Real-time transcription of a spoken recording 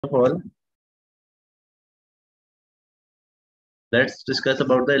of all, let's discuss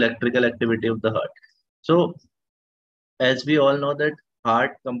about the electrical activity of the heart. So, as we all know that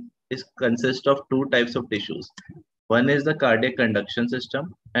heart is consists of two types of tissues. One is the cardiac conduction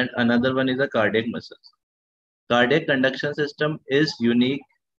system and another one is the cardiac muscles. Cardiac conduction system is unique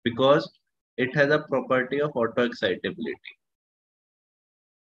because it has a property of auto-excitability.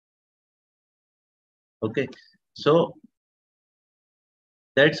 Okay, so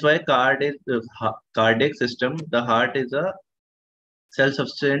that's why cardiac system, the heart is a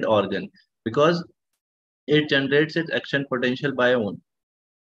self-sufficient organ because it generates its action potential by own.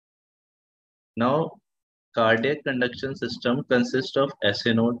 Now, cardiac conduction system consists of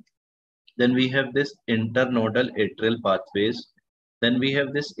SA node. Then we have this internodal atrial pathways. Then we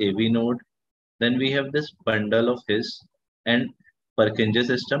have this AV node. Then we have this bundle of His and Purkinje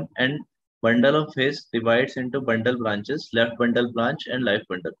system. And bundle of His divides into bundle branches, left bundle branch and right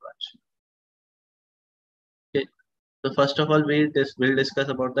bundle branch. Okay. So first of all, will discuss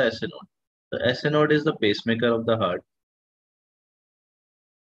about the SA node. The SA node is the pacemaker of the heart.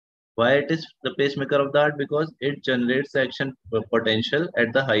 Why it is the pacemaker of the heart? Because it generates the action potential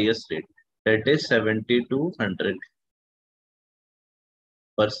at the highest rate. That is 70 to 100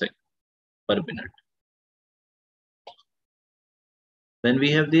 per second per minute. Then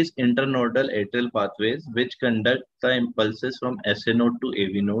we have these internodal atrial pathways which conduct the impulses from SA node to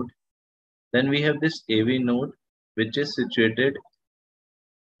AV node. Then we have this AV node which is situated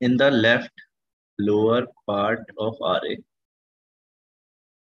in the left lower part of RA.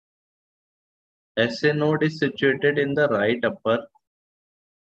 SA node is situated in the right upper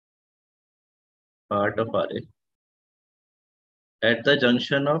part of RA at the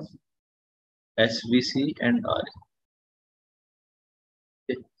junction of SVC and RA.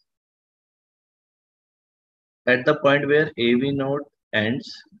 Okay. At the point where AV node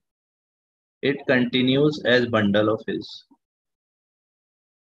ends, it continues as bundle of His,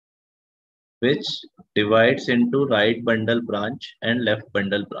 which divides into right bundle branch and left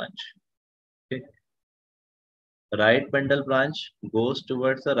bundle branch. Okay. Right bundle branch goes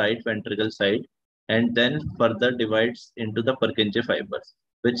towards the right ventricle side and then further divides into the Purkinje fibers,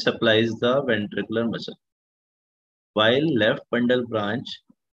 which supplies the ventricular muscle. While left bundle branch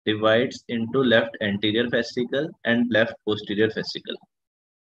divides into left anterior fascicle and left posterior fascicle.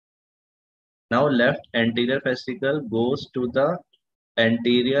 Now left anterior fascicle goes to the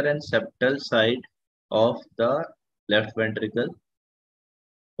anterior and septal side of the left ventricle,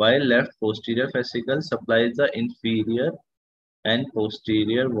 while left posterior fascicle supplies the inferior and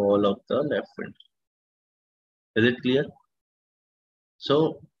posterior wall of the left ventricle. Is it clear?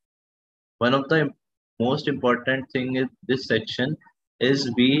 So one of the most important thing in this section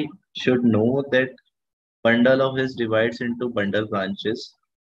is we should know that bundle of His divides into bundle branches.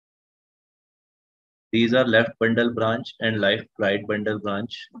 These are left bundle branch and right bundle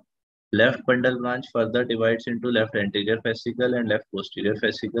branch. Left bundle branch further divides into left anterior fascicle and left posterior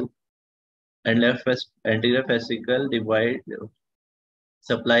fascicle. And anterior fascicle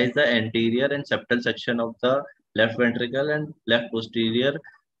supplies the anterior and septal section of the left ventricle, and left posterior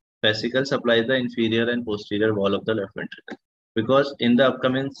fascicle supplies the inferior and posterior wall of the left ventricle. Because in the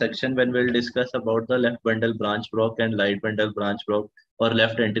upcoming section, when we'll discuss about the left bundle branch block and right bundle branch block, or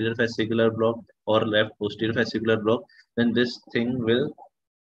left anterior fascicular block or left posterior fascicular block, then this thing will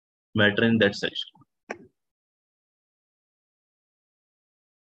matter in that section.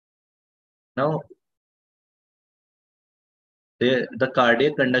 Now, the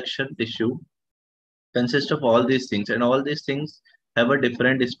cardiac conduction tissue consists of all these things, and all these things have a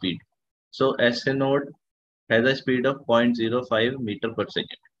different speed. So SA node has a speed of 0.05 meter per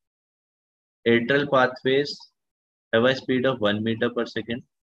second. Atrial pathways have a speed of 1 meter per second.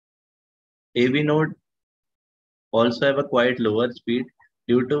 AV node also have a quite lower speed,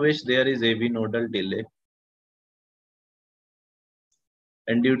 due to which there is AV nodal delay,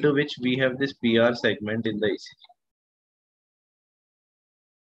 and due to which we have this PR segment in the ECG.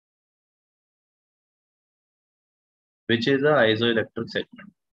 Which is the isoelectric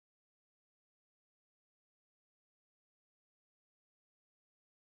segment.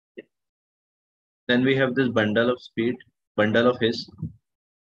 Then we have this bundle of His.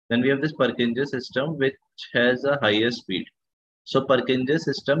 Then we have this Purkinje system, which has a higher speed. So Purkinje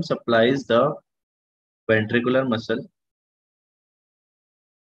system supplies the ventricular muscle,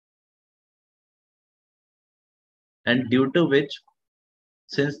 and due to which,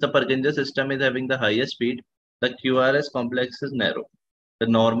 since the Purkinje system is having the highest speed, the QRS complex is narrow. The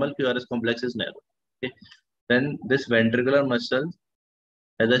normal QRS complex is narrow. Okay. Then this ventricular muscle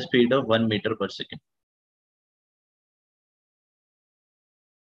has a speed of 1 meter per second.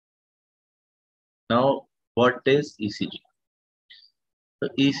 Now, what is ECG? So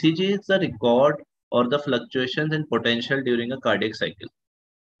ECG is the record or the fluctuations in potential during a cardiac cycle.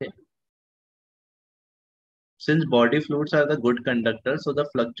 Okay. Since body fluids are the good conductors, so the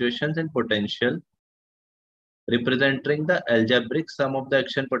fluctuations in potential representing the algebraic sum of the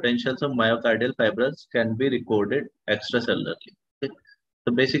action potentials of myocardial fibers can be recorded extracellularly. Okay.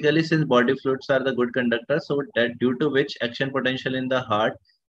 So basically, since body fluids are the good conductors, so that due to which action potential in the heart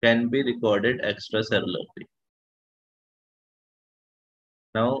can be recorded extracellularly.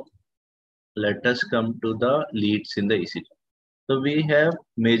 Now, let us come to the leads in the ECG. So we have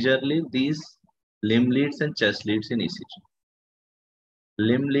majorly these limb leads and chest leads in ECG.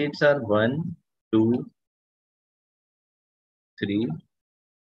 Limb leads are 1, 2, 3,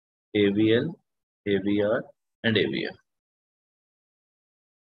 AVL, AVR, and AVF.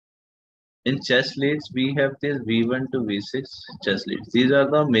 In chest leads, we have this V1 to V6 chest leads. These are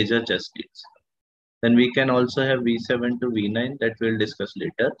the major chest leads. Then we can also have V7 to V9 that we'll discuss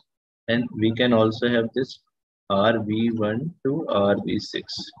later. And we can also have this RV1 to RV6.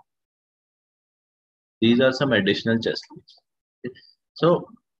 These are some additional chest leads. So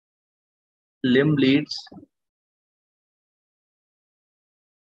limb leads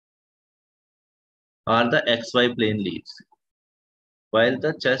are the XY plane leads, while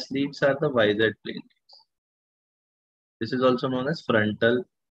the chest leads are the YZ plane leads. This is also known as frontal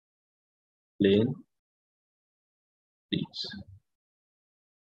plane leads.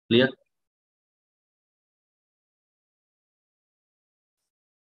 Clear?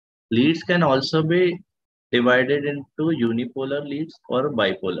 Leads can also be divided into unipolar leads or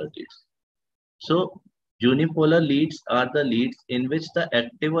bipolar leads. So unipolar leads are the leads in which the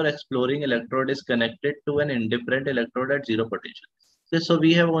active or exploring electrode is connected to an indifferent electrode at zero potential. So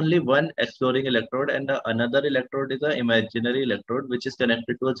we have only one exploring electrode and the another electrode is an imaginary electrode which is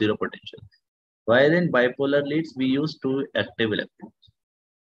connected to a zero potential. While in bipolar leads, we use two active electrodes.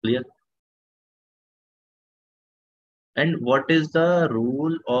 Clear? And what is the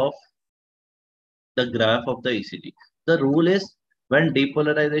rule of the graph of the ECG? The rule is when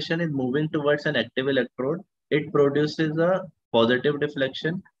depolarization is moving towards an active electrode, it produces a positive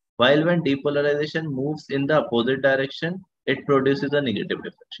deflection, while when depolarization moves in the opposite direction, it produces a negative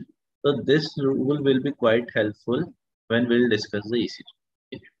deflection. So this rule will be quite helpful when we'll discuss the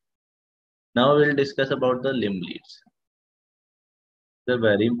ECG. Now we'll discuss about the limb leads. They're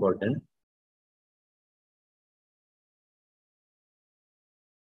very important.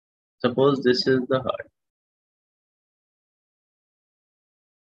 Suppose this is the heart.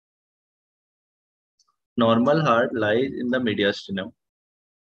 Normal heart lies in the mediastinum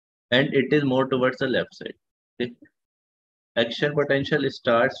and it is more towards the left side. Okay. Action potential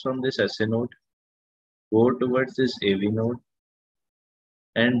starts from this SA node, go towards this AV node,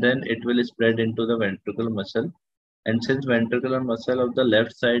 and then it will spread into the ventricular muscle. And since ventricular muscle of the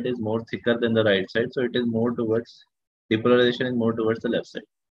left side is more thicker than the right side, so it is more towards, depolarization is more towards the left side.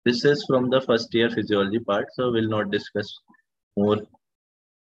 This is from the first year physiology part, so we'll not discuss more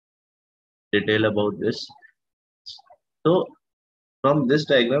detail about this. So from this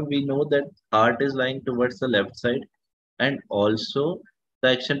diagram, we know that heart is lying towards the left side and also the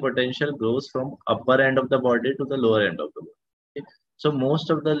action potential goes from upper end of the body to the lower end of the body. Okay. So most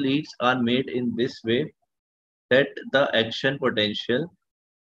of the leads are made in this way that the action potential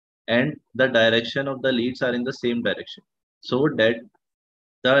and the direction of the leads are in the same direction so that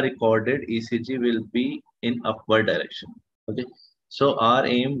the recorded ECG will be in upward direction. Okay. So our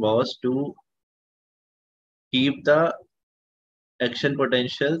aim was to keep the action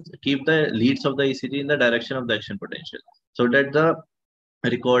potential, keep the leads of the ECG in the direction of the action potential so that the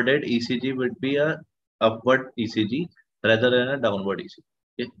recorded ECG would be a upward ECG rather than a downward ECG.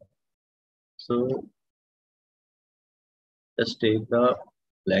 Okay. So let's take the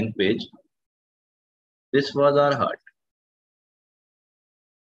blank page. This was our heart.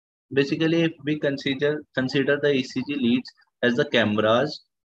 Basically, if we consider the ECG leads as the cameras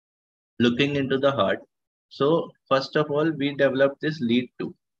looking into the heart. So first of all, we developed this lead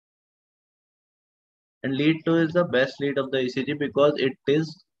 2. And lead 2 is the best lead of the ECG because it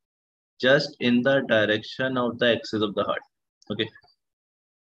is just in the direction of the axis of the heart. Okay.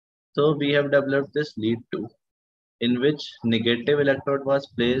 So we have developed this lead 2 in which negative electrode was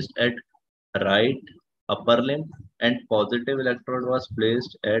placed at right upper limb and positive electrode was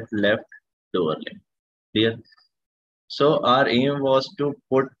placed at left lower limb. Clear? So our aim was to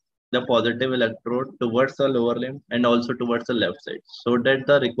put the positive electrode towards the lower limb and also towards the left side so that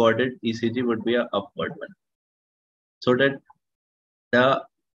the recorded ECG would be an upward one. So that the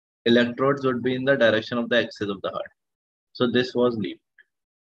electrodes would be in the direction of the axis of the heart. So this was lead.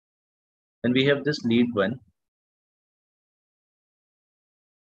 Then we have this lead 1,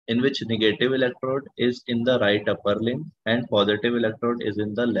 in which negative electrode is in the right upper limb and positive electrode is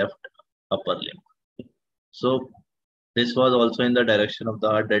in the left upper limb. So this was also in the direction of the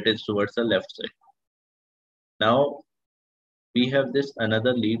heart, that is towards the left side. Now we have this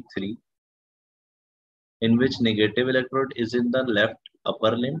another lead 3, in which negative electrode is in the left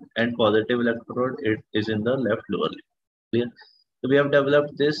upper limb and positive electrode is in the left lower limb. Clear? So we have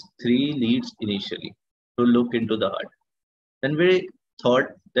developed this 3 leads initially to look into the heart. Then we thought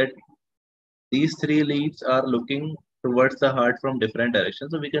that these 3 leads are looking towards the heart from different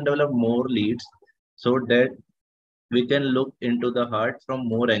directions. So we can develop more leads so that we can look into the heart from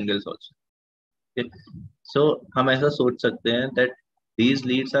more angles also. Okay. So हम ऐसा सोच सकते हैं that these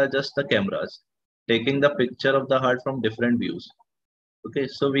leads are just the cameras taking the picture of the heart from different views. Okay,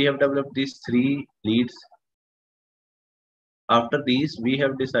 so we have developed these 3 leads. After these, we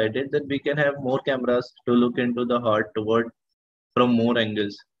have decided that we can have more cameras to look into the heart toward from more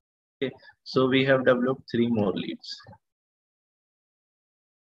angles. Okay, so we have developed 3 more leads.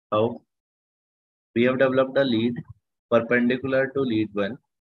 How? We have developed a lead perpendicular to lead 1,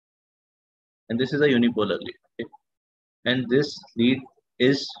 and this is a unipolar lead. Okay? And this lead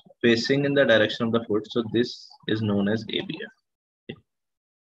is facing in the direction of the foot, so this is known as ABF. Okay?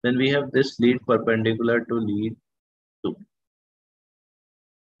 Then we have this lead perpendicular to lead 2,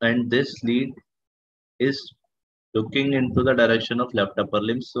 and this lead is looking into the direction of left upper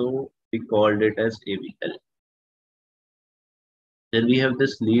limb, so we called it as AVL. Then we have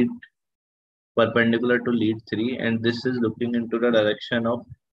this lead perpendicular to lead 3, and this is looking into the direction of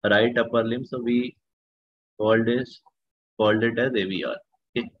right upper limb, so we called it as AVR.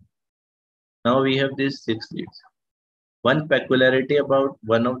 Okay. Now we have these 6 leads. One peculiarity about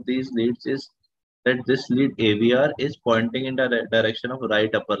one of these leads is that this lead AVR is pointing in the direction of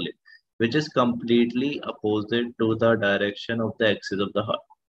right upper limb, which is completely opposite to the direction of the axis of the heart.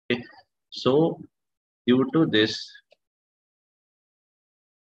 Okay. So due to this,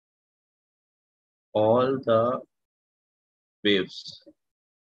 all the waves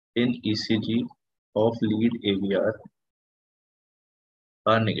in ECG of lead AVR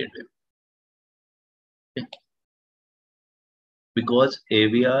are negative. Okay. Because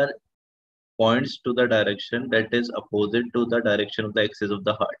AVR points to the direction that is opposite to the direction of the axis of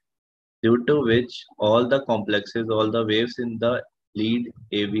the heart, due to which all the complexes, all the waves in the lead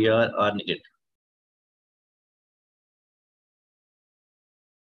AVR are negative.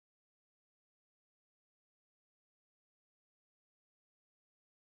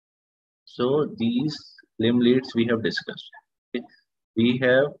 So these limb leads we have discussed. Okay. We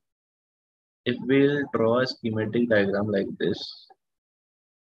have, if we'll draw a schematic diagram like this,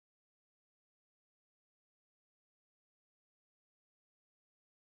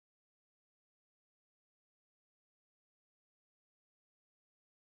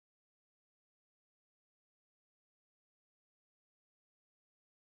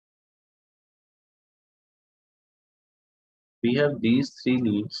 we have these 3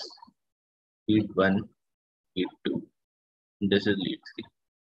 leads, lead 1, lead 2, this is lead 3.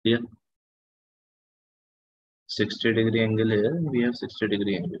 Here 60-degree angle here, and we have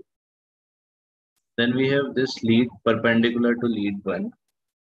 60-degree angle. Then we have this lead perpendicular to lead 1.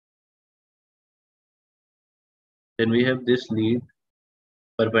 Then we have this lead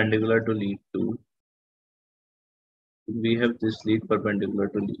perpendicular to lead 2. We have this lead perpendicular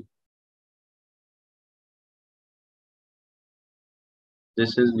to lead.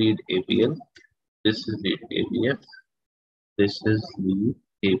 This is lead APL. This is lead ABF. This is lead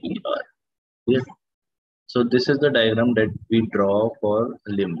ABR. Yes. So this is the diagram that we draw for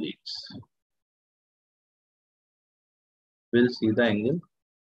limb leads. We'll see the angle.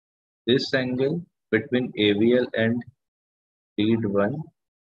 This angle between AVL and lead 1.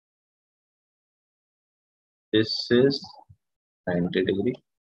 This is 90 degree.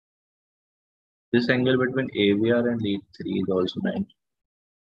 This angle between AVR and lead 3 is also 90.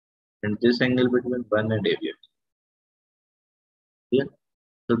 And this angle between 1 and AVR. Yeah.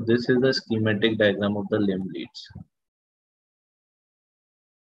 So this is the schematic diagram of the limb leads.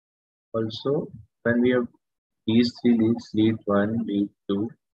 Also, when we have these 3 leads, lead 1, lead 2,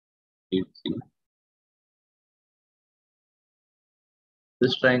 lead 3.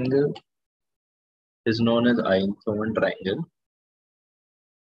 This triangle is known as Einstein triangle.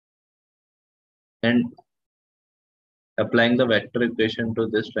 And applying the vector equation to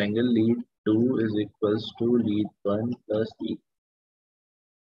this triangle, lead 2 is equals to lead 1 plus lead.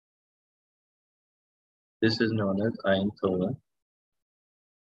 This is known as Einstein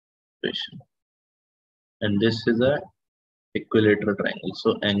equation. And this is a equilateral triangle.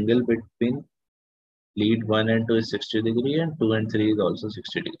 So angle between lead 1 and 2 is 60 degree and 2 and 3 is also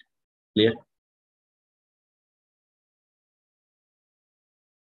 60 degree. Clear?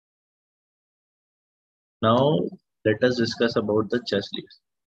 Now let us discuss about the chest leads.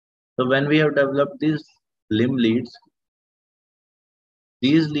 So when we have developed these limb leads,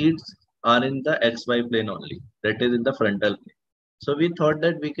 these leads are in the XY plane only, that is in the frontal plane. So we thought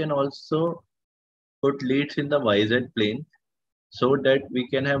that we can also put leads in the YZ plane so that we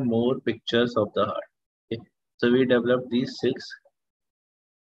can have more pictures of the heart. Okay. So we developed these 6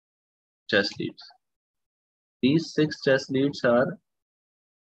 chest leads. These 6 chest leads are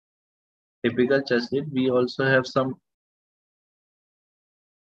typical chest lead. We also have some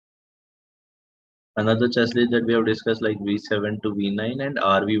another chest lead that we have discussed like V7 to V9 and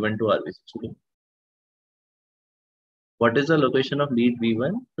RV1 to RV6. Okay. What is the location of lead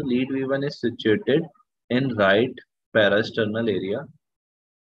V1? So lead V1 is situated in right parasternal area,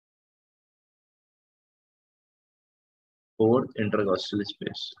 4th intercostal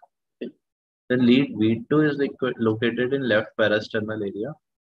space. Okay. The lead V2 is located in left parasternal area,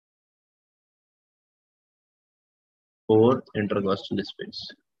 4th intercostal space.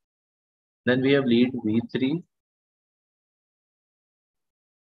 Then we have lead V3.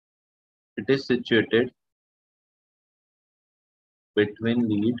 It is situated between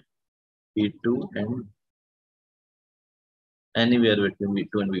lead V2 and anywhere between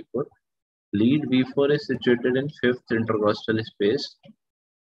V2 and V4. Lead V4 is situated in 5th intercostal space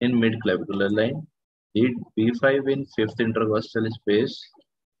in mid-clavicular line. Lead V5 in 5th intercostal space,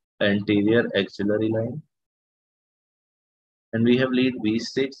 anterior axillary line. And we have lead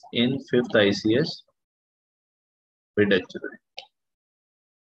V6 in 5th ICS, mid-axillary.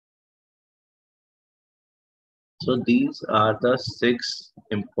 So these are the 6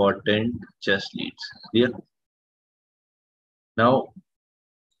 important chest leads. Clear? Now,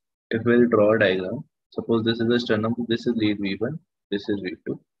 if we'll draw a diagram, suppose this is the sternum, this is lead V1, this is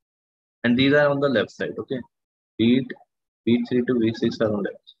V2. And these are on the left side, okay? Lead V3 to V6 are on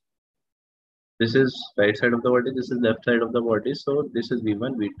left. This is right side of the body, this is left side of the body. So this is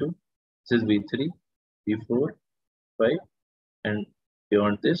V1, V2, this is V3, V4, 5, and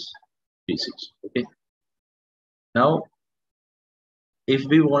beyond this, V6, okay? Now, if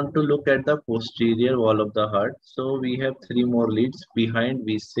we want to look at the posterior wall of the heart, so we have 3 more leads behind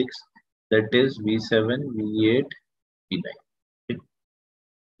V6, that is V7, V8, V9. Okay.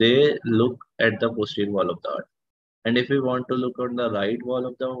 They look at the posterior wall of the heart. And if we want to look on the right wall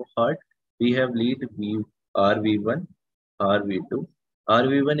of the heart, we have lead RV1, RV2.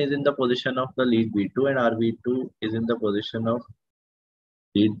 RV1 is in the position of the lead V2 and RV2 is in the position of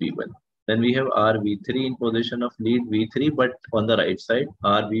lead V1. Then we have RV3 in position of lead V3 but on the right side,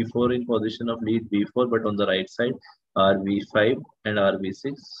 RV4 in position of lead V4 but on the right side, RV5 and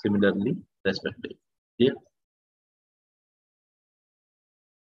RV6 similarly respectively. Yeah.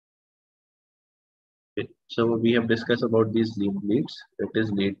 Okay. So we have discussed about these leads, that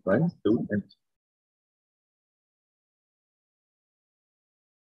is lead 1, 2 and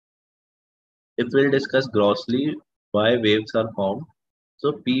 3. If we'll discuss grossly why waves are formed.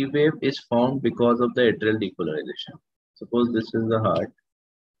 So P wave is formed because of the atrial depolarization. Suppose this is the heart.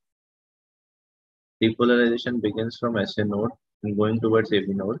 Depolarization begins from SA node and going towards AV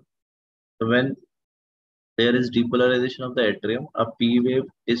node. So when there is depolarization of the atrium, a P wave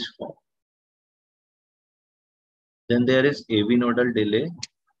is formed. Then there is AV nodal delay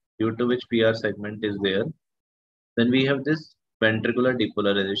due to which PR segment is there. Then we have this ventricular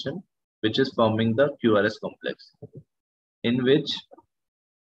depolarization, which is forming the QRS complex, in which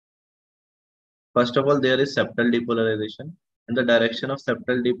first of all there is septal depolarization, and the direction of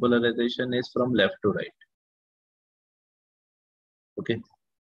septal depolarization is from left to right. Okay.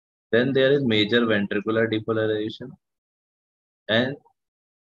 Then there is major ventricular depolarization, and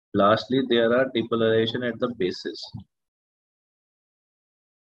lastly there are depolarization at the bases,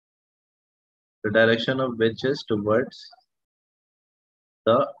 the direction of which is towards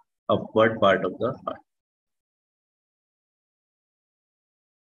the upward part of the heart.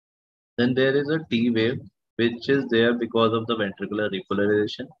 Then there is a T wave, which is there because of the ventricular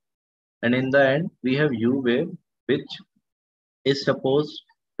repolarization. And in the end, we have U wave, which is supposed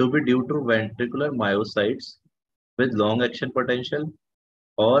to be due to ventricular myocytes with long action potential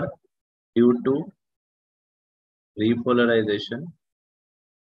or due to repolarization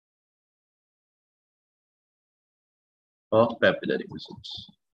of papillary vessels.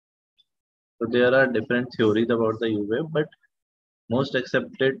 So there are different theories about the U wave, but most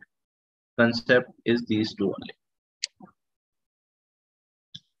accepted concept is these two only.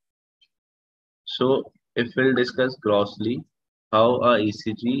 So If we'll discuss grossly how a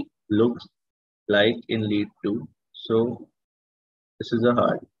ECG looks like in lead 2. So this is a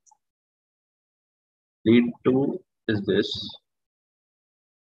heart. Lead 2 is this.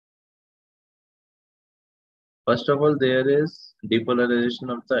 First of all, there is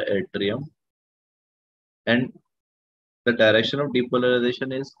depolarization of the atrium, and the direction of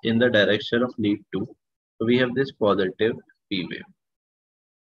depolarization is in the direction of lead 2. So we have this positive P wave.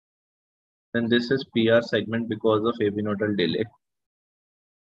 Then this is PR segment because of abinodal delay.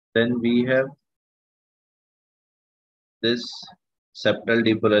 Then we have this septal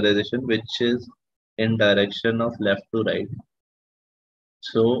depolarization, which is in direction of left to right.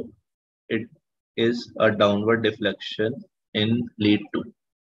 So it is a downward deflection in lead 2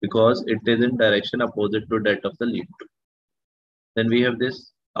 because it is in direction opposite to that of the lead 2. Then we have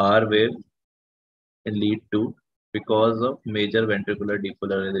this R wave in lead 2 because of major ventricular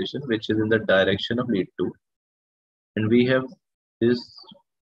depolarization, which is in the direction of lead 2. And we have this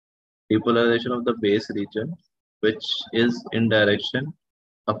depolarization of the base region, which is in direction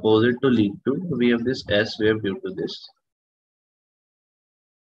opposite to lead 2. We have this S wave due to this.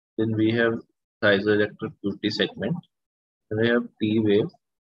 Then we have piezoelectric QT segment. Then we have T wave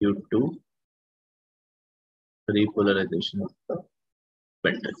due to repolarization of the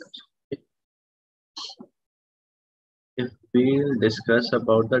ventricles. If we'll discuss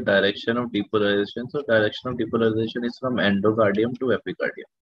about the direction of depolarization, so direction of depolarization is from endocardium to epicardium.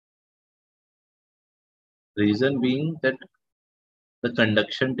 Reason being that the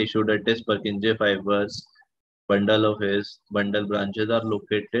conduction tissue, that is Purkinje fibers, bundle of his, bundle branches are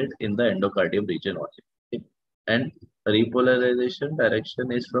located in the endocardium region only. Okay? And repolarization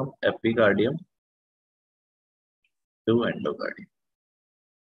direction is from epicardium to endocardium.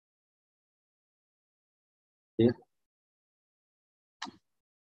 Okay?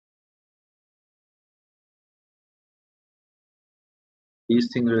 These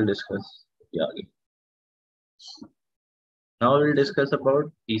things we'll discuss. Yeah. Now we'll discuss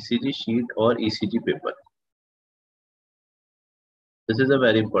about ECG sheet or ECG paper. This is a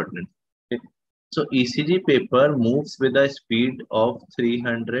very important. Okay. So ECG paper moves with a speed of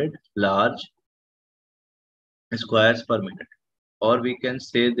 300 large squares per minute, or we can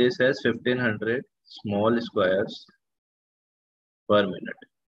say this as 1500 small squares per minute.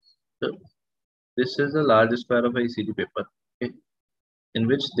 So this is a large square of a ECG paper, okay, in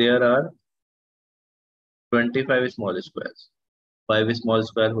which there are 25 small squares, 5 small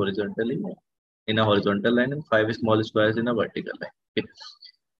squares horizontally in a horizontal line and 5 small squares in a vertical line. Okay.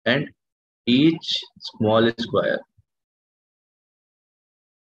 And each small square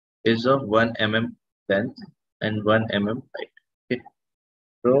is of 1 mm length and 1 mm height. Okay.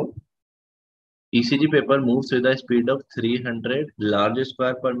 So ECG paper moves with a speed of 300 large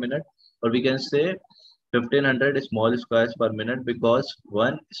square per minute, or we can say 1500 small squares per minute, because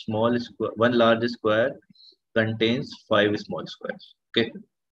one large square contains 5 small squares. Okay.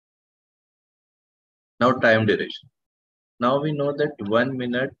 Now time duration. Now we know that 1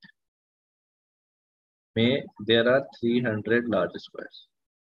 minute there are 300 large squares.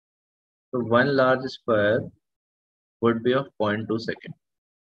 So one large square would be of 0.2 seconds.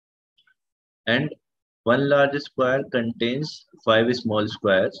 And one large square contains 5 small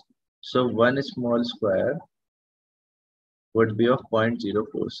squares. So one small square would be of 0.04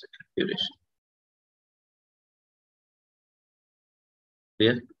 second duration.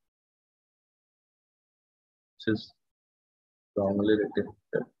 Clear? This is strongly written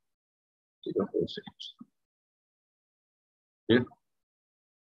 0.04 seconds. Clear?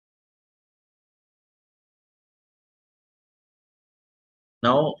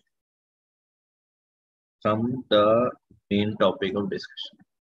 Now, from the main topic of discussion,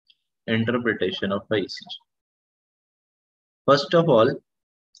 interpretation of the ECG. First of all,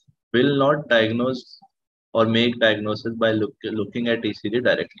 we'll not diagnose or make diagnosis by looking at ECG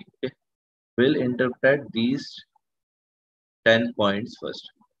directly. Okay? We'll interpret these 10 points first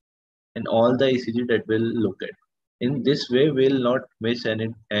in all the ECG that we'll look at. In this way, we'll not miss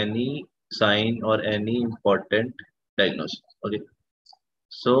any sign or any important diagnosis. Okay.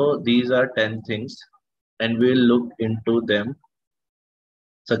 So these are 10 things, and we'll look into them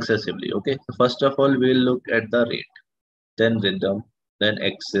successively. Okay. So first of all, we'll look at the rate, then rhythm, then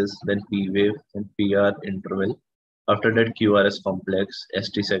axis, then P wave, then PR interval. After that, QRS complex,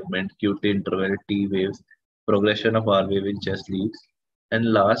 ST segment, QT interval, T wave, progression of R wave in chest leads.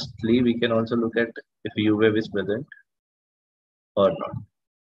 And lastly, we can also look at if U wave is present or not.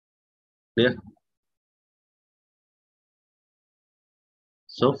 Clear?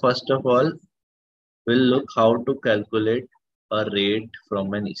 So first of all, we'll look how to calculate a rate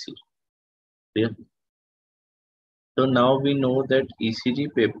from an ECG. Clear? So now we know that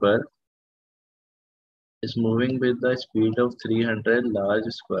ECG paper is moving with the speed of 300 large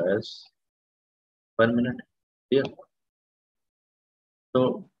squares per minute. Yeah.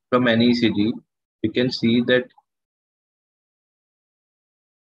 So from an ECG, we can see that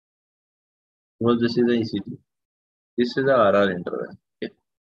this is the ECG. This is the RR interval. Okay.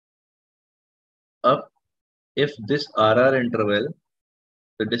 Up, if this RR interval,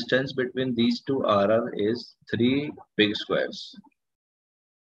 the distance between these two RR is 3 big squares.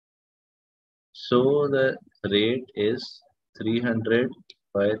 So the rate is 300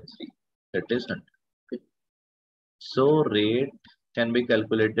 by 3. That is 100. Okay. So rate can be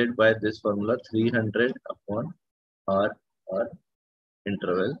calculated by this formula 300 upon R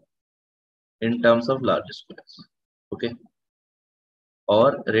interval in terms of large squares. Okay.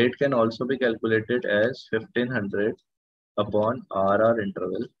 Or rate can also be calculated as 1500 upon RR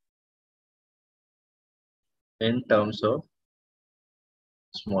interval in terms of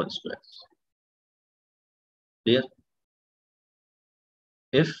small squares. Clear?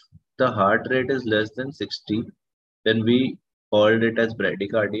 If the heart rate is less than 60, then we called it as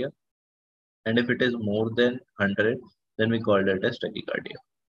bradycardia. And if it is more than 100, then we called it as tachycardia.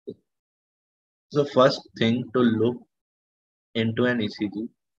 So first thing to look into an ECG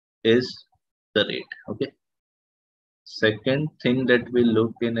is the rate. Okay. Second thing that we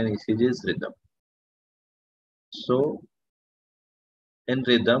look in an ECG is rhythm. So in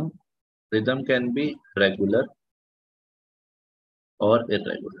rhythm can be regular or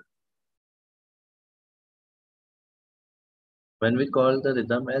irregular. When we call the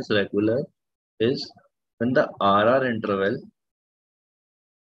rhythm as regular is when the RR interval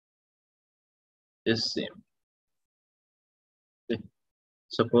is same. Okay.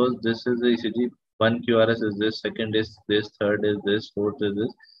 Suppose this is the ECG, one QRS is this, second is this, third is this, fourth is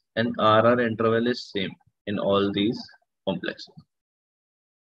this, and RR interval is same in all these complexes.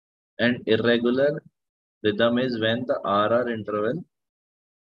 And irregular rhythm is when the RR interval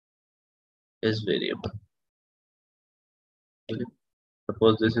is variable. Okay.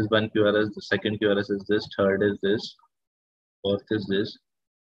 Suppose this is one QRS, the second QRS is this, third is this, fourth is this,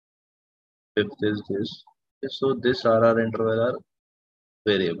 fifth is this. Okay. So this RR interval are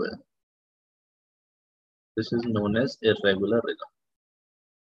variable. This is known as irregular rhythm.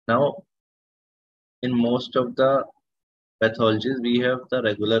 Now, in most of the pathologies, we have the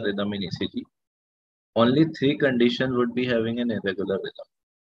regular rhythm in ECG. Only 3 conditions would be having an irregular rhythm.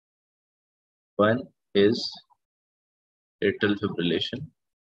 One is atrial fibrillation.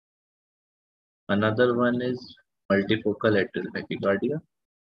 Another one is multifocal atrial tachycardia.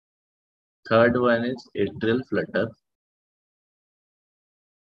 Third one is atrial flutter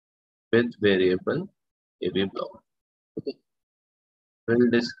with variable AV block. Okay.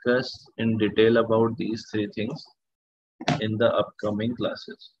 We'll discuss in detail about these 3 things in the upcoming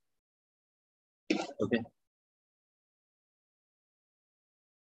classes. Okay.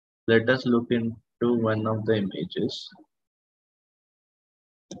 Let us look into one of the images.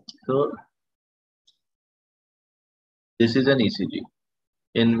 So this is an ECG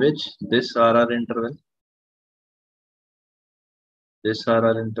in which this RR interval, this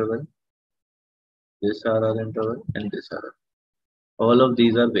RR interval, this RR interval, and this RR. All of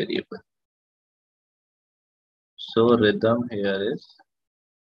these are variable. So rhythm here is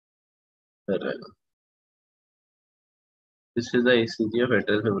irregular. This is the ECG of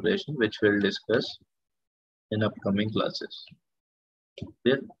atrial fibrillation, which we'll discuss in upcoming classes.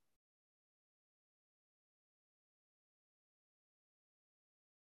 Clear?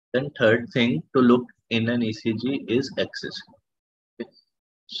 Then third thing to look in an ECG is axis. Okay.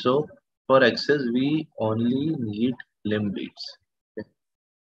 So for axis, we only need limb beats. Okay.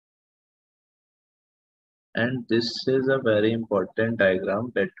 And this is a very important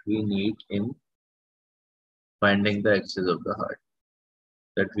diagram that we need in finding the axis of the heart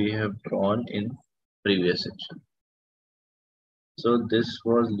that we have drawn in previous section. So this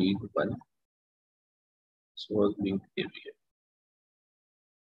was lead 1. This was lead area.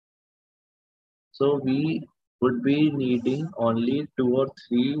 So we would be needing only 2 or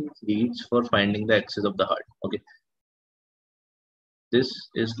 3 leads for finding the axis of the heart. Okay. This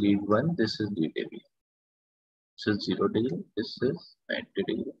is lead 1. This is lead area. This is 0 degree. This is 90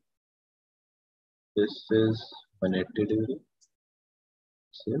 degree. This is 180 degree.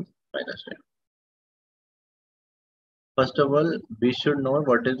 This is minus 10. First of all, we should know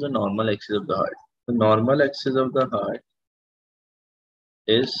what is the normal axis of the heart. The normal axis of the heart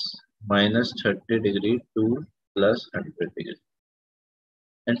is minus 30 degree to plus 100 degree.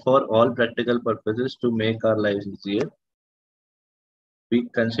 And for all practical purposes, to make our lives easier, we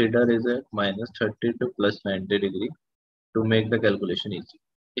consider is at minus 30 to plus 90 degree to make the calculation easy.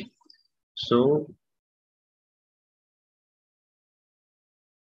 Okay. So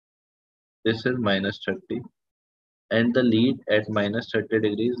this is minus 30 and the lead at minus 30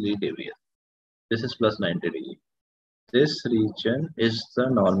 degrees lead area. This is plus 90 degrees. This region is the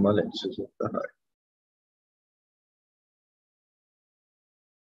normal axis of the heart.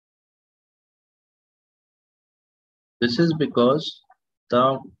 This is because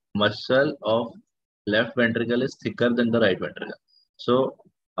the muscle of left ventricle is thicker than the right ventricle. So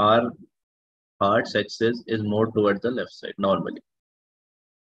our heart's axis is more towards the left side normally.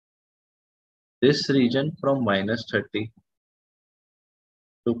 This region from minus 30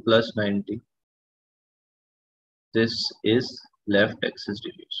 to plus 90, this is left axis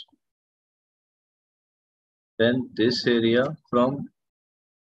deviation. Then this area from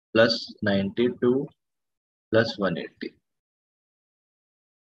plus 90 to plus 180.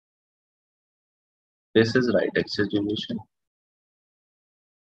 This is right axis deviation.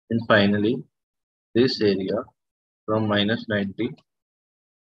 And finally, this area from minus 90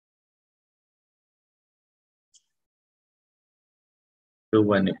 to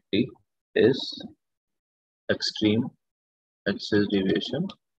 180 is extreme axis deviation,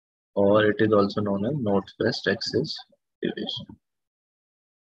 or it is also known as northwest axis deviation.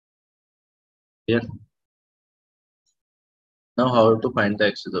 Here. Now how to find the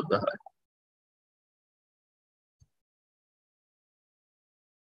axis of the heart?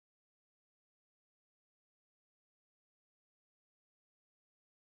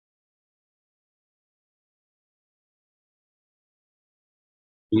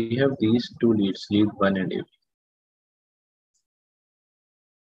 We have these two leads, lead 1 and AV.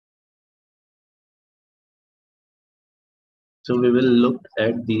 So we will look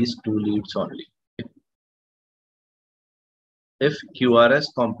at these two leads only. If QRS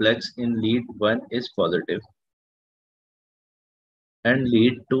complex in lead 1 is positive and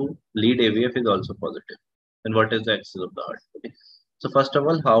lead AVF is also positive, then what is the axis of the heart? Okay. So first of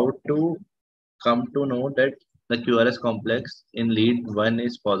all, how to come to know that the QRS complex in lead 1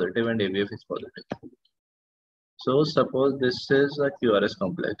 is positive and AVF is positive? So suppose this is a QRS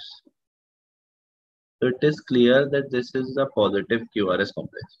complex. So it is clear that this is a positive QRS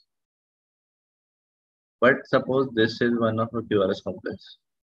complex. But suppose this is one of a QRS complex.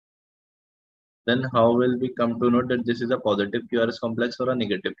 Then how will we come to know that this is a positive QRS complex or a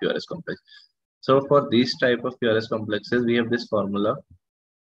negative QRS complex? So for these type of QRS complexes, we have this formula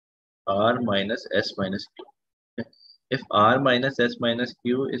R minus S minus Q. If R minus S minus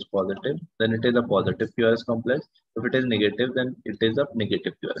Q is positive, then it is a positive QRS complex. If it is negative, then it is a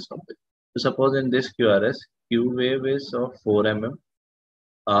negative QRS complex. So suppose in this QRS, Q wave is of 4 mm,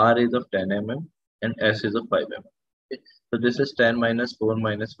 R is of 10 mm, and S is of 5 mm. Okay. So this is 10 minus 4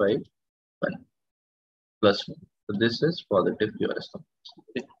 minus 5, 1 plus 1. So this is positive QRS complex.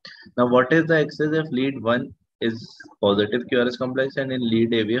 Okay. Now what is the axis if lead 1 is positive QRS complex and in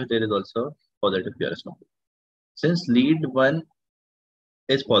lead AVF there is also positive QRS complex? Since lead 1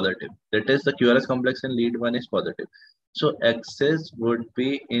 is positive, that is the QRS complex in lead 1 is positive. So axis would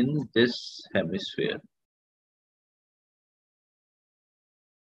be in this hemisphere.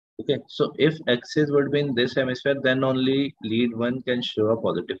 Okay, so if axis would be in this hemisphere, then only lead 1 can show a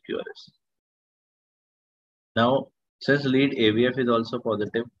positive QRS. Now, since lead AVF is also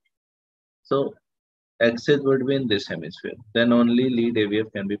positive, so axis would be in this hemisphere, then only lead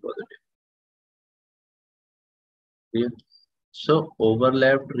AVF can be positive. Yeah. So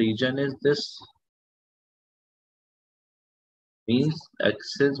overlapped region is this, means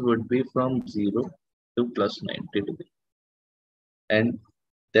axis would be from 0 to plus 90 degrees, and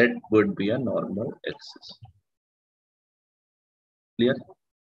that would be a normal axis. Clear?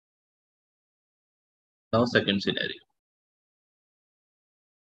 Now second scenario.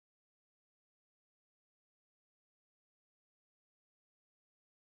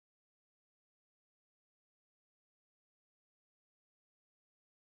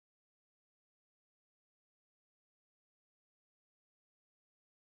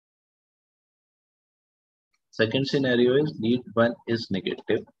 Second scenario is lead 1 is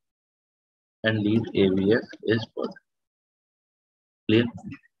negative and lead AVF is positive. Clear?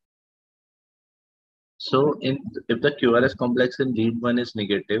 So if the QRS complex in lead 1 is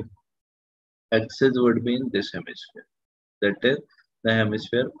negative, axis would be in this hemisphere. That is the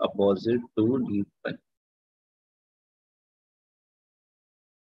hemisphere opposite to lead 1.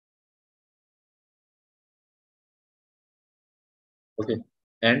 Okay.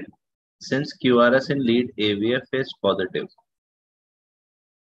 And since QRS in lead AVF is positive,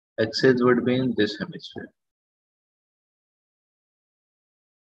 axis would be in this hemisphere.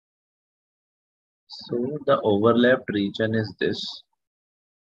 So the overlapped region is this,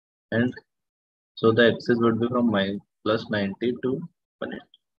 and so the axis would be from plus 90 to 180,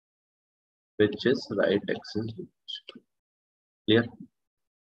 which is right axis. Clear?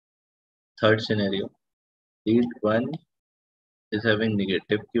 Third scenario, lead 1 is having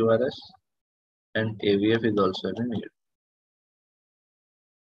negative QRS and AVF is also having negative.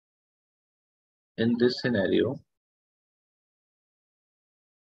 In this scenario,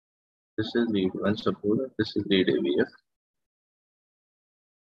 this is lead 1 support, this is lead AVF.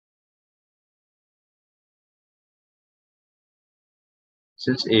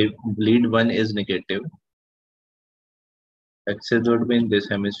 Since lead 1 is negative, axis would be in this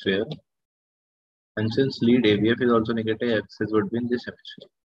hemisphere. And since lead AVF is also negative, axis would be in this hemisphere.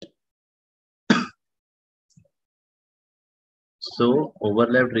 So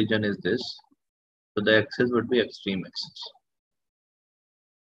overlapped region is this. So the axis would be extreme axis.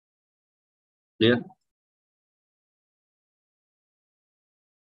 Clear?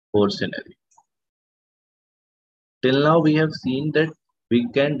 Fourth scenario. Till now we have seen that we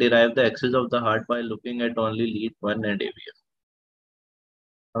can derive the axis of the heart by looking at only lead 1 and AVF.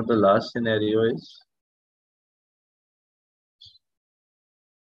 Now the last scenario is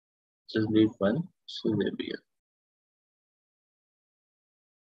this is lead 1, this is AVF.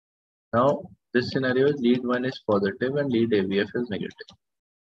 Now this scenario is lead 1 is positive and lead AVF is negative.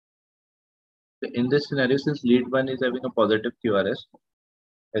 In this scenario, since lead 1 is having a positive QRS,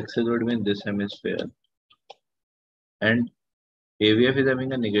 axis would be in this hemisphere, and AVF is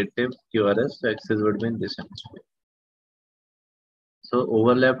having a negative QRS, so axis would be in this hemisphere. So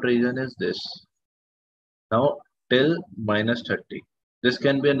overlapped region is this. Now till minus 30, this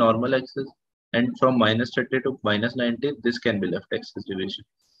can be a normal axis, and from minus 30 to minus 90, this can be left axis deviation.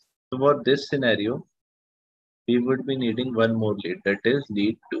 So for this scenario, we would be needing one more lead, that is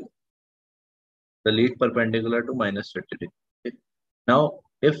lead 2. The lead perpendicular to minus 30 degree. Okay. Now,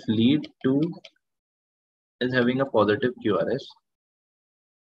 if lead 2 is having a positive QRS,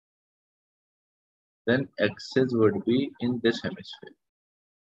 then axis would be in this hemisphere.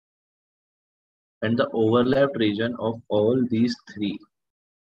 And the overlapped region of all these three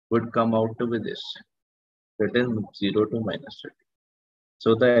would come out to be this. That is 0 to minus 30.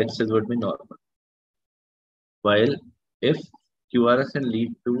 So the axis would be normal. While if QRS in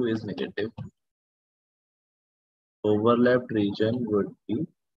lead 2 is negative, overlapped region would be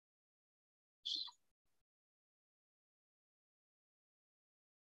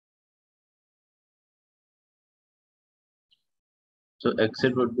so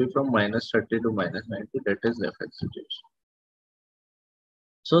exit would be from minus 30 to minus 90, that is left excitation.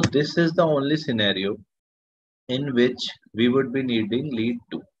 So this is the only scenario in which we would be needing lead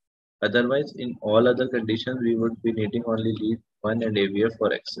 2. Otherwise, in all other conditions, we would be needing only lead 1 and AVF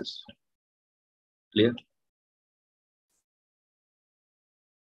for axis. Clear?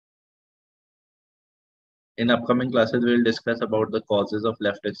 In upcoming classes, we will discuss about the causes of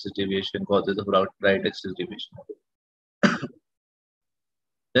left axis deviation, causes of right axis deviation.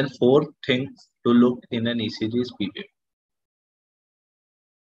 Then fourth thing to look in an ECG is P wave.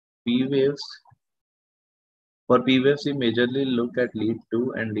 P waves. For P waves, we majorly look at lead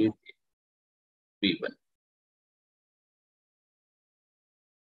 2 and lead P1.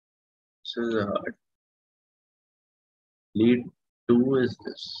 This is hard. Lead 2 is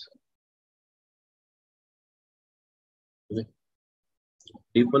this. Okay.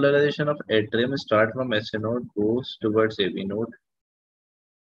 Depolarization of atrium start from SA node, goes towards AV node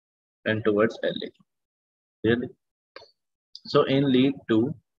and towards LA. Really? So in lead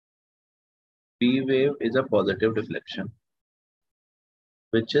 2, P wave is a positive deflection,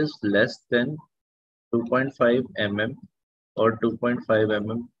 which is less than 2.5 mm or 2.5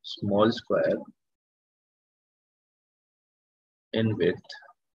 mm small square in width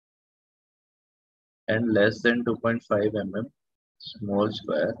and less than 2.5 mm small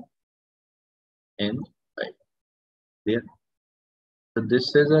square in height. Clear? So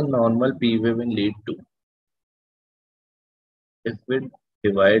this is a normal P wave in lead 2. If we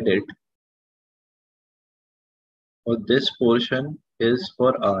divide it, so this portion is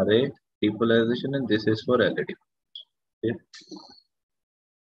for RA depolarization and this is for LA depolarization. Okay.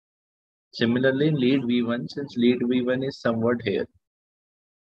 Similarly, in lead V1, since lead V1 is somewhat here,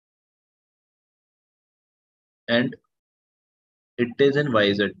 and it is in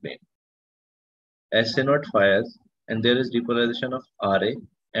YZ plane, SA node fires and there is depolarization of RA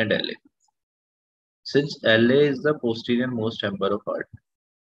and LA. Since LA is the posterior most chamber of heart,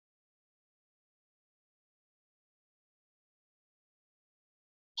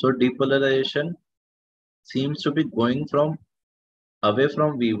 so depolarization seems to be going from away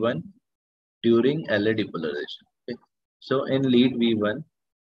from V1 during LA depolarization. Okay. So in lead V1,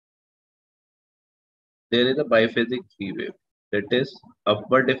 there is a biphasic P wave. That is,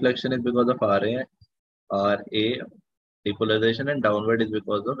 upward deflection is because of RA depolarization, and downward is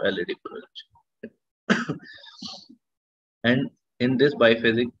because of LA depolarization. And in this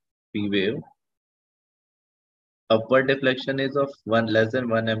biphasic P wave, upward deflection is of less than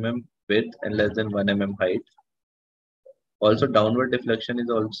 1 mm width and less than 1 mm height. Also, downward deflection is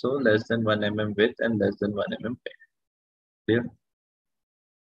also less than 1 mm width and less than 1 mm height. Clear?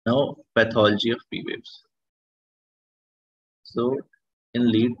 Now, pathology of P waves. So, in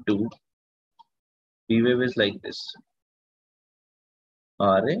lead 2, P wave is like this: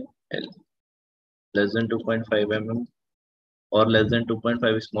 RA L less than 2.5 mm or less than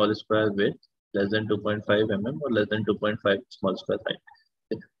 2.5 small square width, less than 2.5 mm or less than 2.5 small square height.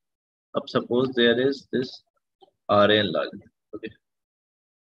 Okay. Now, suppose there is this RA enlargement. Okay.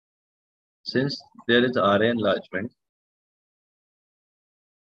 Since there is RA enlargement,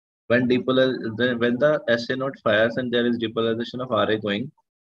 when the SA node fires and there is depolarization of RA going,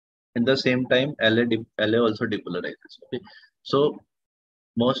 in the same time LA also depolarizes. Okay. So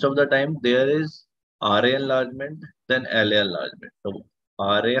most of the time there is RA enlargement, then LA enlargement. So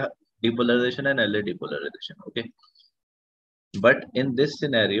RA depolarization and LA depolarization. Okay. But in this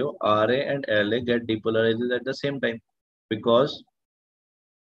scenario, RA and LA get depolarized at the same time, because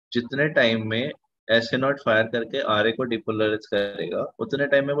जितने time में ऐसे not fire करके RA को depolarise करेगा, उतने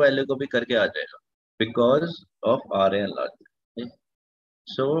time में वो LA को भी करके आ जाएगा, because of RA enlargement.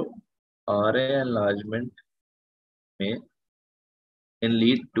 So RA enlargement में in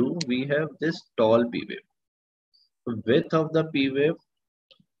lead 2 we have this tall P wave. The width of the P wave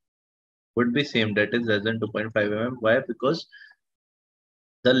would be same, that is less than 2.5 mm. Why? Because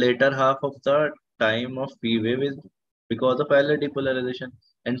the later half of the time of P wave is because of LA depolarization,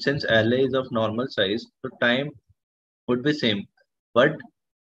 and since LA is of normal size, so time would be same, but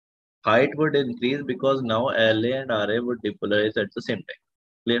height would increase because now LA and RA would depolarize at the same time.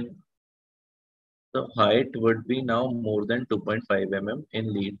 Clear? So height would be now more than 2.5 mm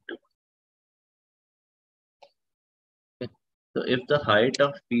in lead 2. Okay. So if the height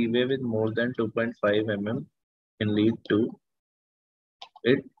of P wave is more than 2.5 mm in lead 2,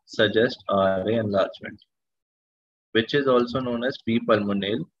 it suggests RA enlargement, which is also known as P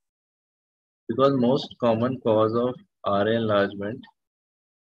pulmonale, because most common cause of RA enlargement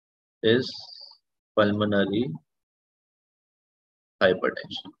is pulmonary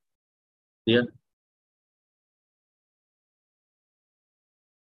hypertension. Clear?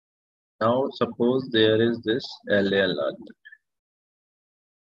 Now suppose there is this LA enlargement.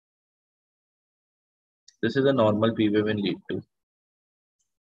 This is a normal P wave in lead 2.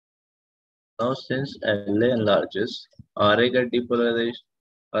 Now since LA enlarges, RA get depolarized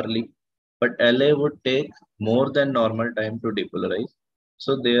early, but LA would take more than normal time to depolarize.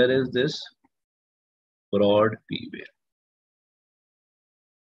 So there is this broad P wave.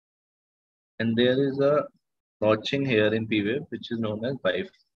 And there is a notching here in P wave, which is known as bifid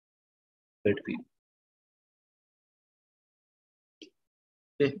P wave.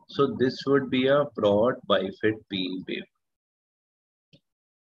 Okay, so this would be a broad bifid P wave.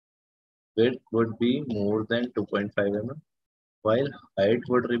 Width would be more than 2.5 mm, while height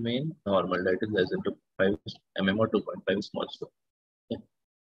would remain normal, that is less than 2.5 mm or 2.5 small square. Okay.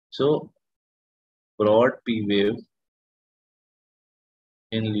 So broad P wave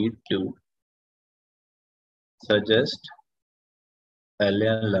in lead 2 suggest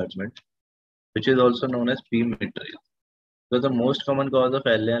LA enlargement, which is also known as P mitral. So the most common cause of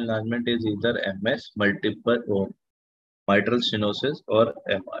LA enlargement is either MS, multiple or mitral stenosis, or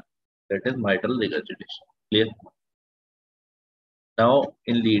MR, that is mitral regurgitation. Clear? Now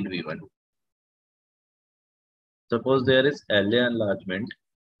in lead V1, suppose there is LA enlargement.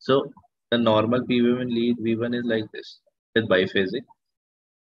 So the normal P wave in lead V1 is like this, with biphasic,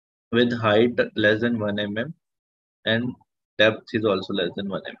 with height less than 1 mm and depth is also less than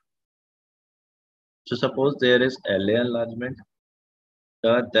 1 mm. So suppose there is LA enlargement,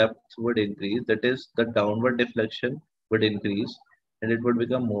 the depth would increase, that is the downward deflection would increase and it would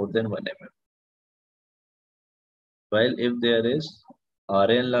become more than 1 mm. While if there is RA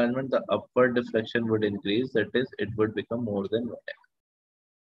enlargement, the upward deflection would increase, that is it would become more than 1 mm.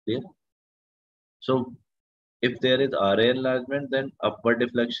 Clear? So if there is RA enlargement, then upward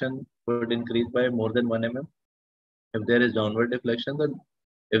deflection would increase by more than 1 mm. If there is downward deflection, then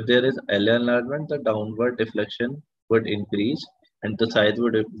if there is LA enlargement, the downward deflection would increase and the size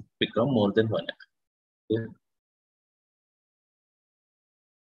would become more than 1 mm. Okay.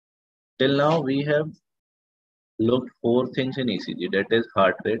 Till now, we have looked 4 things in ECG, that is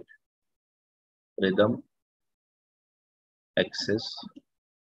heart rate, rhythm, axis,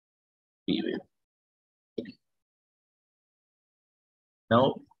 P wave.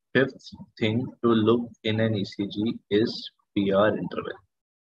 Now, fifth thing to look in an ECG is PR interval.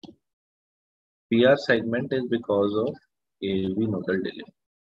 PR segment is because of AV nodal delay.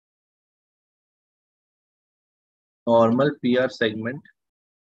 Normal PR segment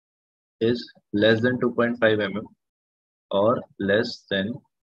is less than 2.5 mm or less than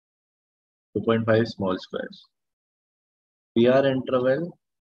 2.5 small squares. PR interval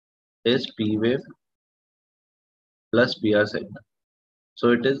is P wave plus PR segment. So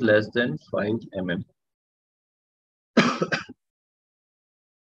it is less than 5 mm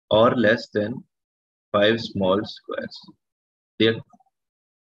or less than 5 small squares. There.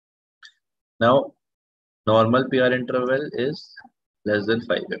 Now, normal PR interval is less than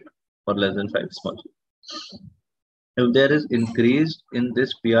 5 mm or less than 5 small squares. If there is increase in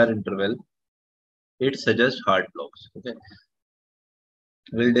this PR interval, it suggests heart blocks. Okay.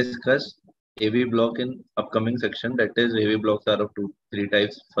 We'll discuss AV block in upcoming section. That is, AV blocks are of three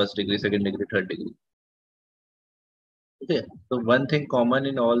types: first degree, second degree, third degree. Okay. So one thing common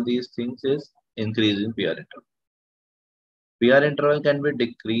in all these things is increase in PR interval. PR interval can be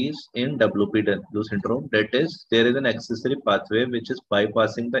decreased in WP syndrome. That is, there is an accessory pathway which is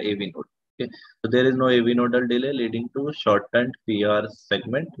bypassing the AV node. Okay. So there is no AV nodal delay leading to shortened PR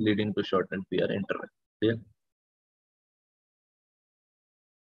segment, leading to shortened PR interval. Yeah.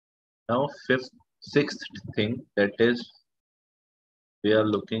 Now, sixth thing that is we are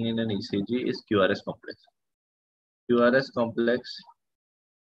looking in an ECG is QRS complex. QRS complex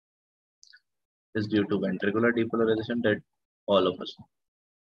is due to ventricular depolarization that all of us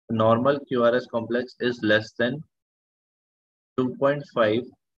know. Normal QRS complex is less than 2.5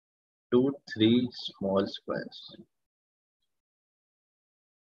 to 3 small squares.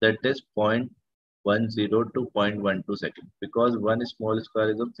 That is 0.10 to 0.12 seconds because one small square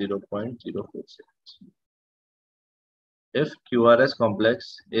is of 0.04 seconds. If QRS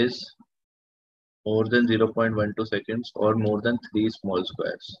complex is more than 0.12 seconds or more than 3 small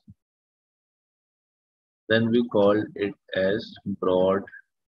squares, then we call it as broad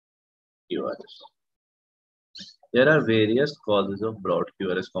QRS. There are various causes of broad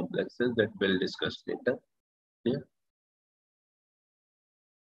QRS complexes that we'll discuss later. Yeah.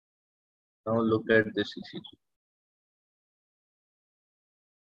 Now look at this ECG.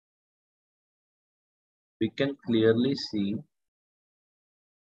 We can clearly see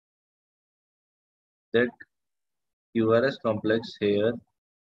that QRS complex here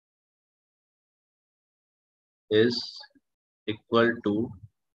is equal to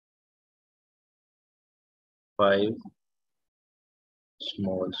 5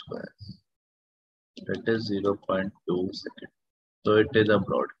 small squares. That is 0.2 seconds. So it is a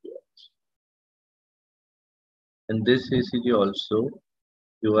broad QRS. In this ECG also,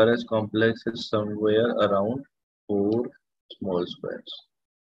 QRS complex is somewhere around 4 small squares.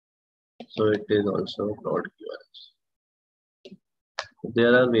 So it is also broad QRS.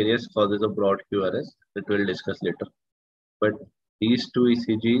 There are various causes of broad QRS that we'll discuss later. But these two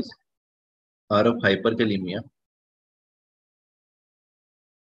ECGs are of hyperkalemia,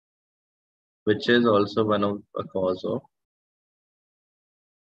 which is also one of a cause of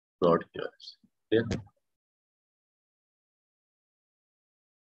broad QRS. Okay.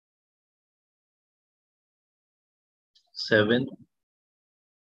 Seventh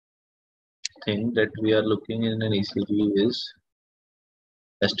thing that we are looking in an ECG is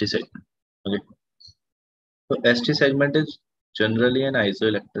ST segment. Okay. So ST segment is generally an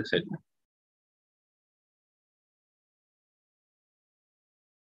isoelectric segment.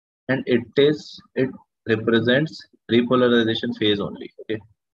 And it represents repolarization phase only. Okay.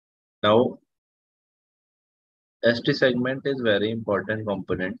 Now, ST segment is very important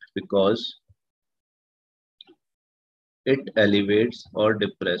component because it elevates or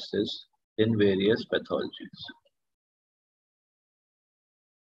depresses in various pathologies.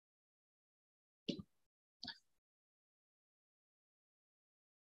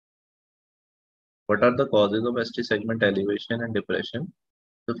 What are the causes of ST segment elevation and depression?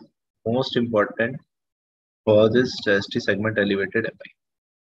 The most important cause is ST segment elevated MI.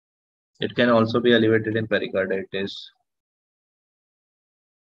 It can also be elevated in pericarditis,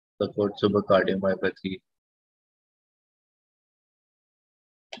 the cardiomyopathy,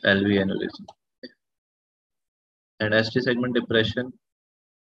 LV aneurysm. And ST segment depression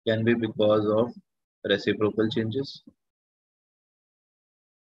can be because of reciprocal changes,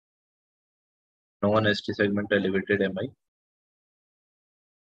 non-ST segment elevated MI,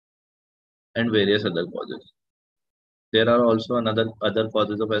 and various other causes. There are also other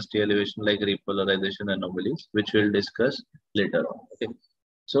causes of ST elevation like repolarization anomalies, which we'll discuss later on. Okay.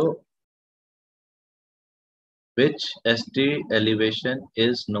 So, which ST elevation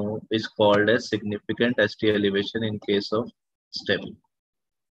is called as significant ST elevation in case of STEMI?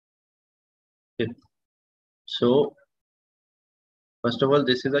 Okay. So, first of all,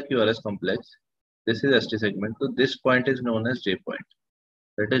 this is a QRS complex. This is ST segment. So, this point is known as J point.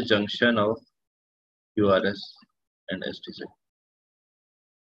 That is junction of QRS and ST segment.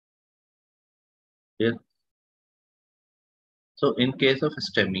 Here. So, in case of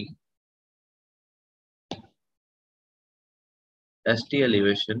STEMI, ST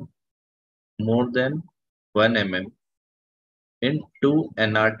elevation more than 1 mm in two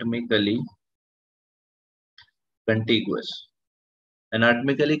anatomically contiguous.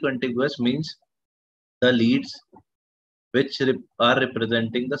 Anatomically contiguous means the leads which are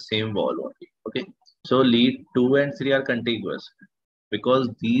representing the same wall only. Okay, so lead 2 and 3 are contiguous because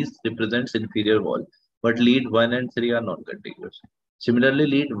these represents inferior wall, but lead 1 and 3 are non-contiguous. Similarly,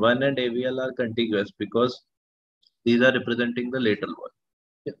 lead 1 and AVL are contiguous because these are representing the lateral wall.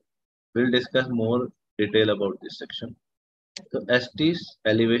 Okay. We'll discuss more detail about this section. So ST's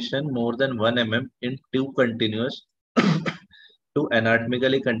elevation more than 1 mm in two continuous two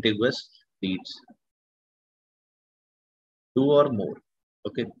anatomically contiguous leads. Two or more.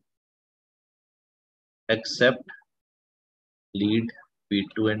 Okay. Except lead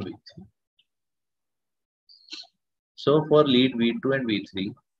V2 and V3. So for lead V2 and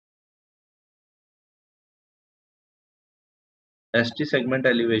V3, ST segment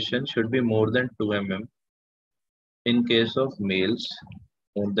elevation should be more than 2 mm in case of males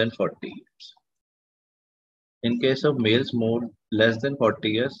more than 40 years. In case of males less than 40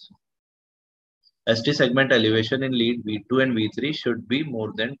 years, ST segment elevation in lead V2 and V3 should be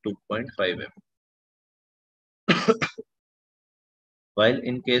more than 2.5 mm. While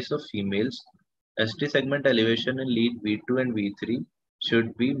in case of females, ST segment elevation in lead V2 and V3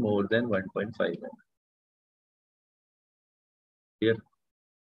 should be more than 1.5 mm. Here.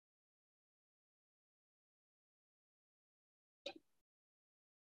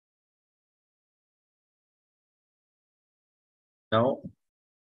 Now,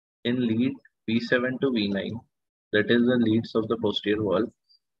 in lead V7 to V9, that is the leads of the posterior wall,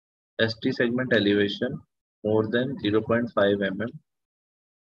 ST segment elevation more than 0.5 mm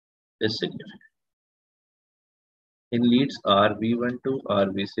is significant. In leads RV1 to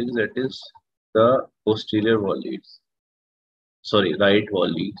RV6, that is the posterior wall leads, sorry, right wall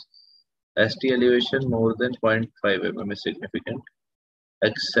leads, ST elevation more than 0.5 mm is significant,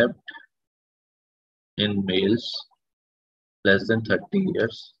 except in males less than 30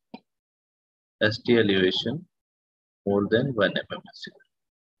 years, ST elevation more than 1 mm is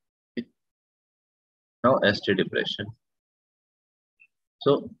significant. Now ST depression.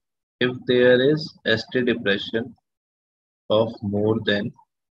 So if there is ST depression of more than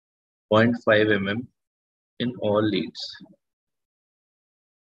 0.5 mm in all leads,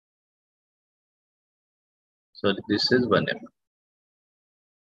 so this is 1 mm.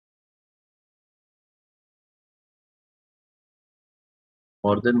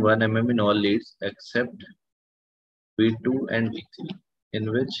 More than 1 mm in all leads except V2 and V3,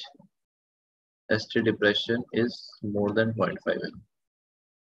 in which ST depression is more than 0.5 mm.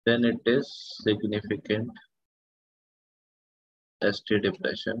 Then it is significant ST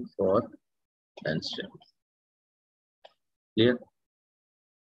depression for NSTEM. Clear?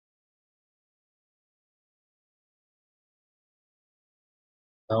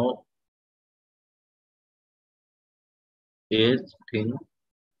 Now, eighth thing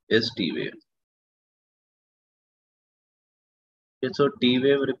is T wave. Okay, so T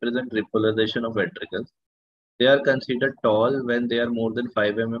wave represents repolarization of ventricles. They are considered tall when they are more than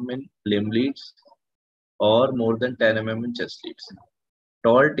 5 mm in limb leads or more than 10 mm in chest leads.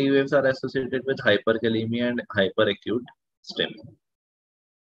 Tall T waves are associated with hyperkalemia and hyperacute STEMI.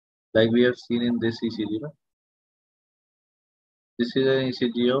 Like we have seen in this ECG. No? This is an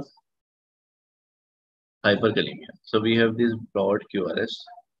ECG of hyperkalemia. So we have this broad QRS.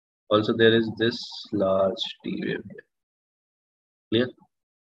 Also there is this large T wave here. Clear?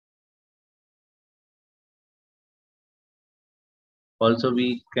 Also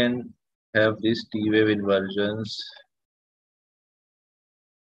we can have these T wave inversions,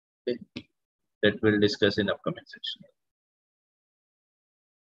 okay, that we'll discuss in upcoming section.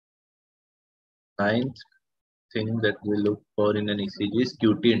 Ninth thing that we look for in an ECG is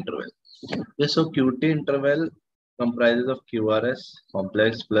QT interval. Yes, so QT interval comprises of QRS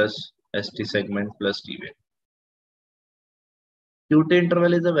complex plus ST segment plus T wave. QT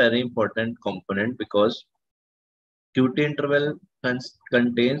interval is a very important component because QT interval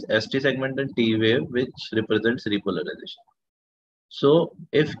contains ST segment and T wave, which represents repolarization. So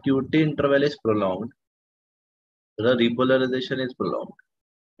if QT interval is prolonged, the repolarization is prolonged.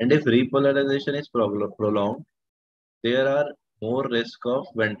 And if repolarization is prolonged, there are more risk of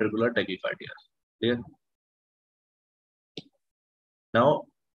ventricular tachycardia. Clear? Now,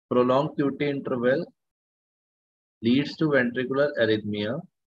 prolonged QT interval leads to ventricular arrhythmia,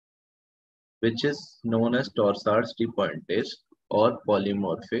 which is known as torsades de pointes or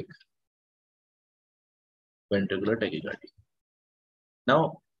polymorphic ventricular tachycardia.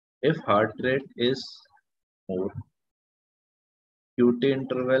 Now, if heart rate is more, QT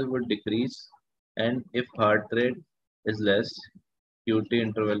interval would decrease, and if heart rate is less, QT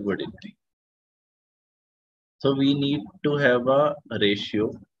interval would increase. So we need to have a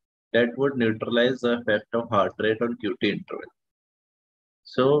ratio that would neutralize the effect of heart rate on QT interval.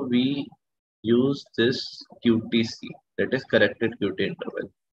 So we use this QTC, that is corrected QT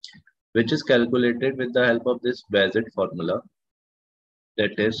interval, which is calculated with the help of this Bazet formula,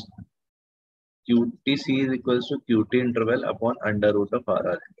 that is QTC is equals to QT interval upon under root of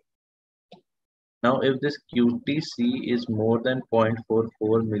RR. Now, if this QTC is more than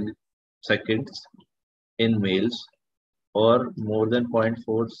 0.44 milliseconds in males or more than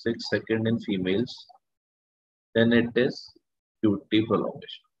 0.46 second in females, then it is QT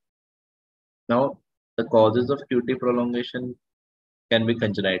prolongation. Now, the causes of QT prolongation can be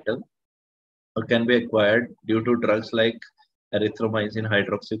congenital or can be acquired due to drugs like erythromycin,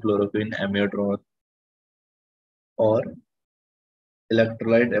 hydroxychloroquine, amiodarone, or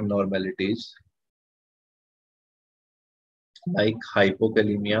electrolyte abnormalities like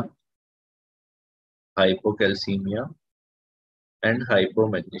hypokalemia, hypocalcemia, and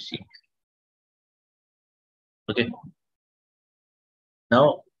hypomagnesemia. Okay.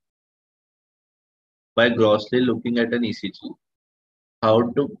 Now, by grossly looking at an ECG, how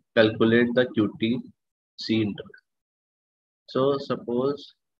to calculate the QT-C interval. So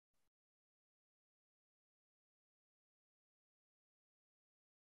suppose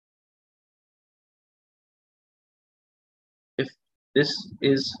if this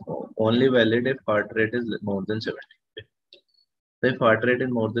is only valid if heart rate is more than 70. If heart rate is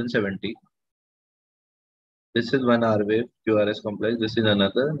more than 70, this is one R wave, QRS complex, this is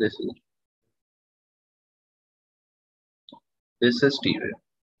another, this is T wave.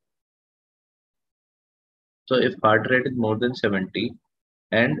 So if heart rate is more than 70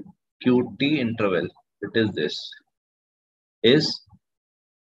 and QT interval, it is this, is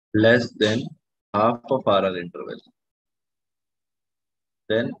less than half of RR interval,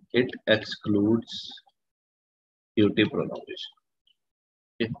 then it excludes QT prolongation.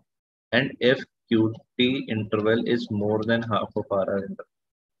 Okay. And if QT interval is more than half of RR interval,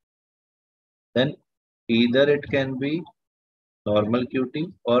 then either it can be normal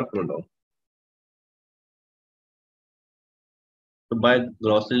QT or prolonged. So by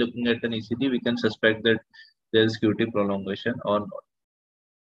grossly looking at an ECG, we can suspect that there is QT prolongation or not.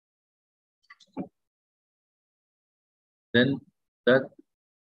 Then the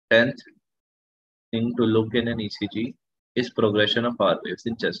 10th thing to look in an ECG is progression of R waves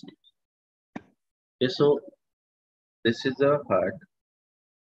in chest leads. Okay, so this is the heart.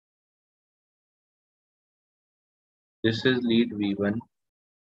 This is lead V1.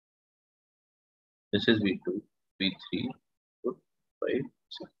 This is V2, V3, 4, 5,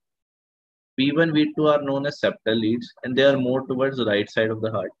 6. V1, V2 are known as septal leads and they are more towards the right side of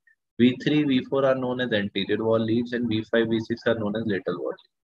the heart. V3, V4 are known as anterior wall leads and V5, V6 are known as lateral wall leads.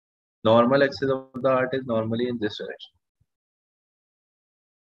 Normal axis of the heart is normally in this direction.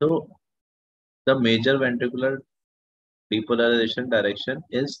 So the major ventricular depolarization direction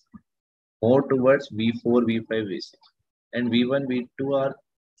is more towards V4, V5, V6 and V1, V2 are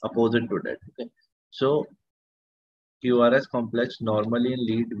opposite to that. Okay? So QRS complex normally in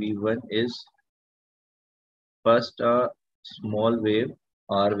lead V1 is first a small wave,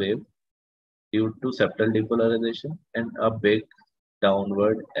 R wave, due to septal depolarization and a big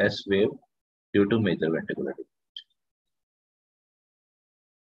downward S wave due to major ventricular depolarization.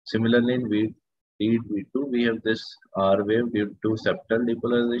 Similarly, in lead V2, we have this R wave due to septal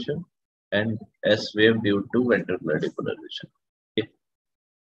depolarization and S wave due to ventricular depolarization. Okay.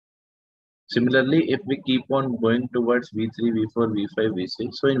 Similarly, if we keep on going towards V3, V4, V5,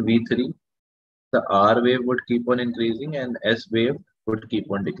 V6, so in V3, the R wave would keep on increasing and S wave would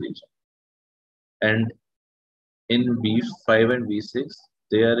keep on decreasing. And in V5 and V6,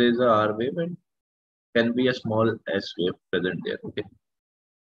 there is a R wave and can be a small S wave present there. Okay.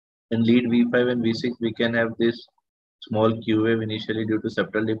 In lead V5 and V6, we can have this small Q wave initially due to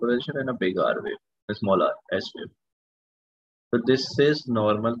septal depolarization and a big R wave, a small S wave. So this is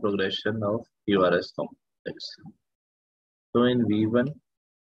normal progression of QRS complex. So in V1,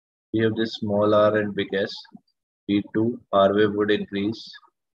 we have this small r and big S. V2, R wave would increase.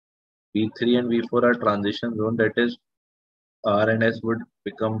 V3 and V4 are transition zone, that is R and S would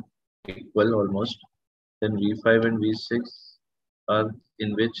become equal almost. Then V5 and V6 are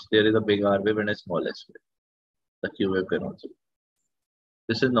in which there is a big R wave and a small S wave. The Q wave can also.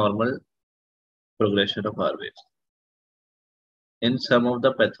 This is normal progression of R waves. In some of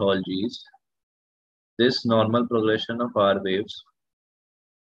the pathologies, this normal progression of R waves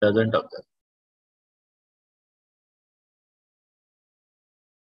doesn't occur.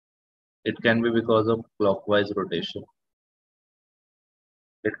 It can be because of clockwise rotation.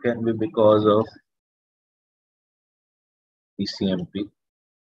 It can be because of ECMP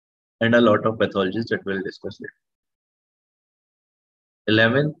and a lot of pathologies that we'll discuss later.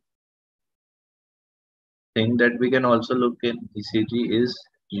 11th thing that we can also look in ECG is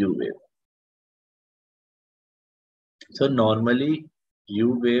U wave. So normally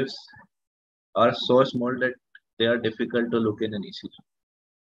U waves are so small that they are difficult to look in an ECG.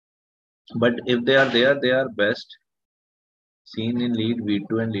 But if they are there, they are best seen in lead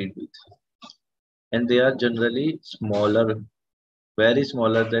V2 and lead V3. And they are generally smaller, very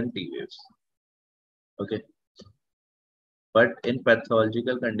smaller than T waves. Okay. But in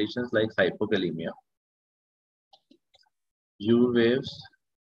pathological conditions like hypokalemia, U waves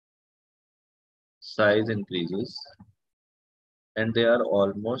size increases and they are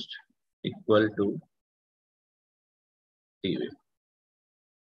almost equal to T wave.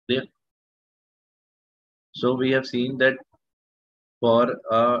 Clear? So we have seen that for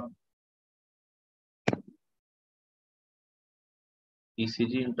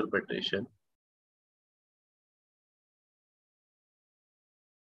ECG interpretation,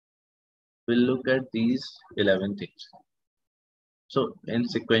 we'll look at these 11 things. So in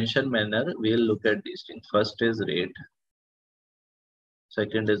sequential manner, we'll look at these things. First is rate.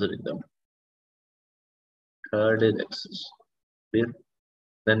 Second is rhythm. Third is axis. Clear?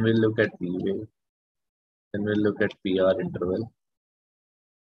 Then we'll look at P wave. Then we'll look at PR interval.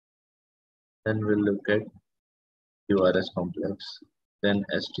 Then we'll look at QRS complex. Then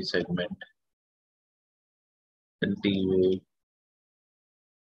ST segment. Then T wave.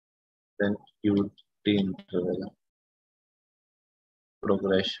 Then QT interval.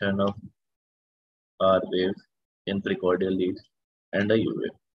 Progression of R wave in precordial lead and a U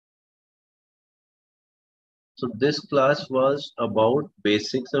wave. So this class was about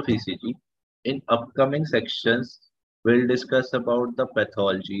basics of ECG. In upcoming sections, we'll discuss about the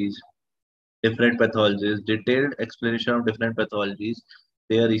pathologies, different pathologies, detailed explanation of different pathologies,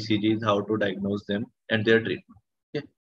 their ECGs, how to diagnose them, and their treatment. Okay.